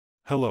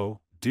Hello,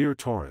 dear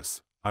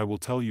Taurus, I will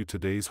tell you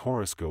today's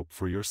horoscope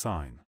for your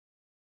sign.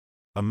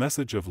 A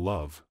message of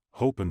love,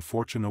 hope and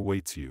fortune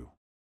awaits you.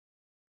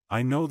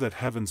 I know that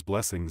heaven's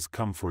blessings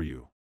come for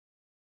you.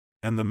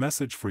 And the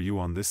message for you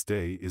on this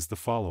day is the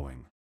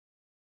following.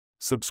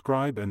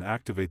 Subscribe and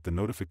activate the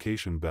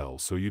notification bell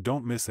so you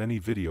don't miss any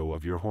video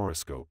of your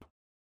horoscope.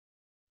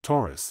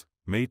 Taurus,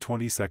 May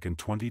 22,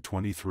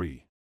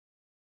 2023.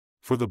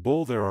 For the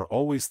bull, there are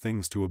always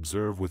things to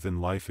observe within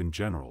life in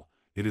general.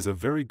 It is a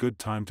very good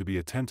time to be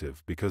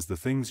attentive because the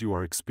things you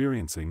are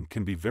experiencing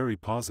can be very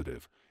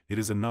positive. It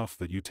is enough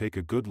that you take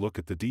a good look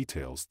at the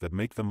details that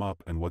make them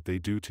up and what they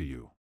do to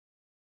you.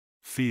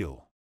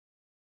 Feel.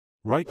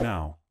 Right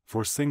now,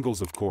 for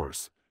singles of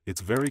course,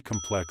 it's very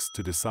complex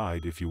to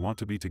decide if you want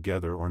to be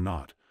together or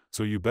not,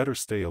 so you better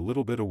stay a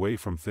little bit away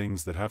from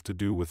things that have to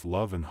do with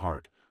love and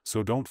heart,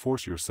 so don't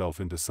force yourself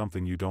into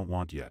something you don't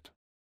want yet.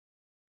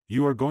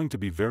 You are going to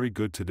be very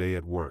good today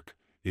at work.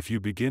 If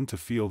you begin to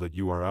feel that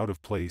you are out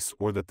of place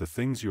or that the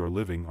things you are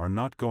living are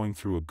not going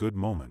through a good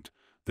moment,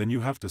 then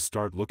you have to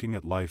start looking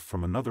at life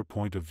from another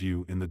point of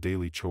view in the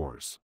daily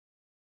chores.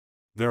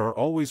 There are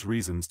always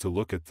reasons to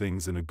look at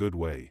things in a good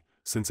way,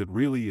 since it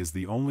really is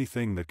the only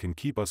thing that can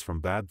keep us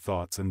from bad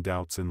thoughts and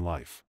doubts in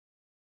life.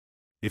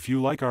 If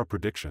you like our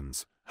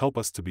predictions, help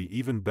us to be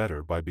even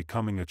better by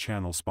becoming a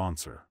channel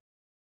sponsor.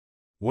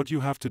 What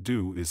you have to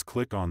do is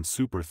click on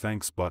Super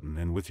Thanks button,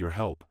 and with your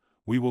help,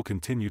 we will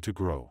continue to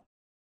grow.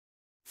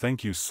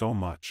 Thank you so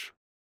much.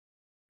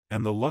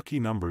 And the lucky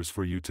numbers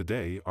for you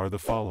today are the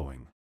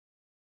following: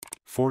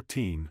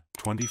 14,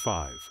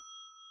 25,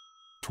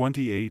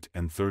 28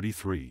 and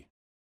 33.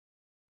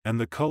 And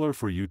the color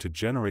for you to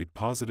generate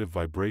positive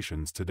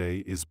vibrations today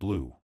is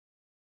blue.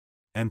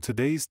 And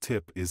today's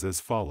tip is as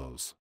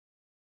follows.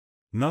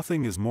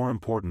 Nothing is more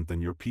important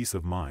than your peace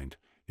of mind.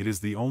 It is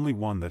the only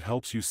one that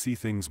helps you see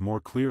things more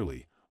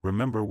clearly.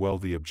 Remember well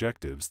the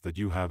objectives that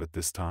you have at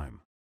this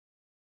time.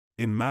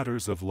 In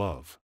matters of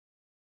love,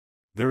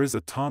 there is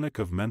a tonic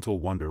of mental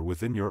wonder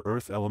within your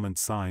earth element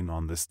sign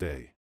on this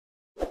day.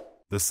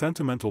 The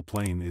sentimental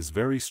plane is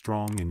very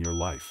strong in your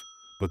life,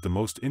 but the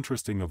most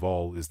interesting of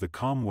all is the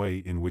calm way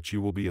in which you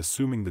will be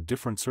assuming the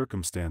different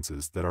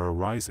circumstances that are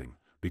arising,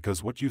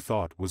 because what you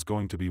thought was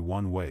going to be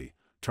one way,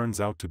 turns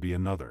out to be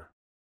another.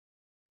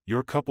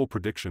 Your couple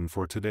prediction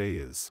for today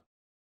is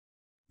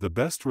the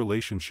best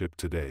relationship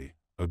today,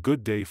 a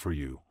good day for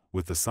you,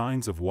 with the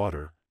signs of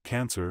water,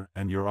 Cancer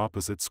and your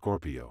opposite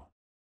Scorpio.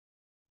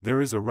 There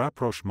is a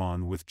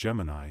rapprochement with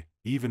Gemini,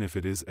 even if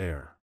it is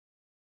air.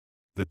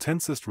 The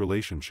tensest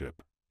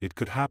relationship, it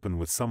could happen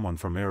with someone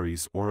from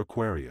Aries or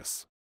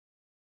Aquarius.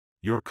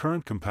 Your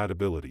current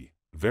compatibility,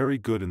 very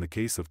good in the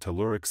case of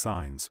telluric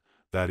signs,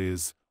 that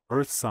is,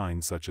 earth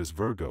signs such as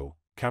Virgo,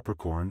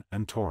 Capricorn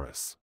and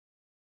Taurus.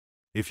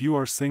 If you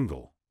are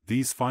single,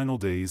 these final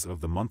days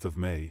of the month of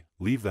May,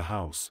 leave the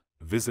house,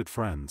 visit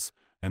friends,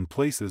 and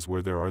places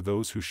where there are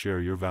those who share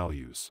your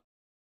values.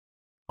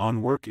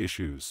 On work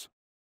issues,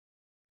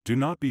 do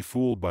not be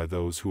fooled by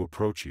those who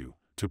approach you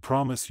to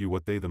promise you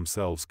what they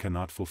themselves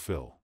cannot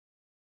fulfill.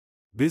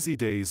 Busy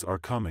days are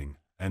coming,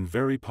 and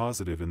very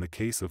positive in the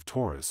case of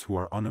Taurus who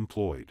are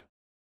unemployed.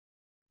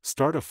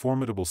 Start a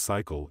formidable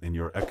cycle in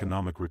your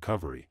economic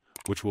recovery,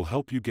 which will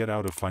help you get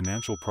out of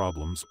financial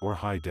problems or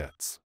high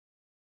debts.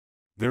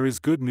 There is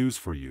good news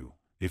for you,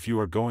 if you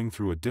are going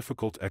through a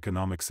difficult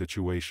economic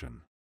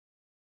situation.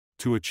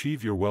 To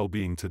achieve your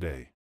well-being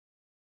today.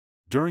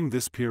 During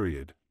this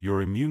period,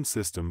 your immune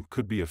system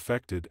could be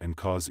affected and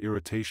cause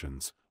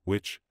irritations,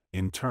 which,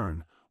 in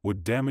turn,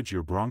 would damage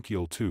your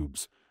bronchial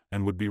tubes,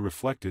 and would be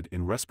reflected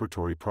in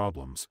respiratory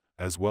problems,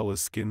 as well as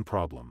skin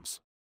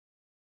problems.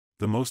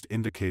 The most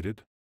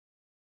indicated?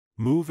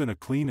 Move in a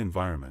clean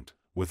environment,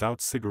 without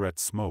cigarette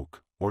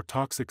smoke, or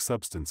toxic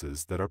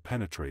substances that are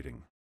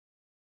penetrating.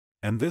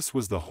 And this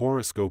was the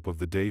horoscope of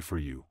the day for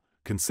you.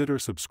 Consider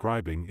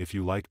subscribing if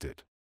you liked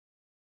it.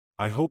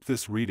 I hope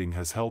this reading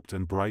has helped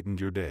and brightened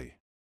your day.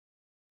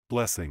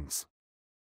 Blessings.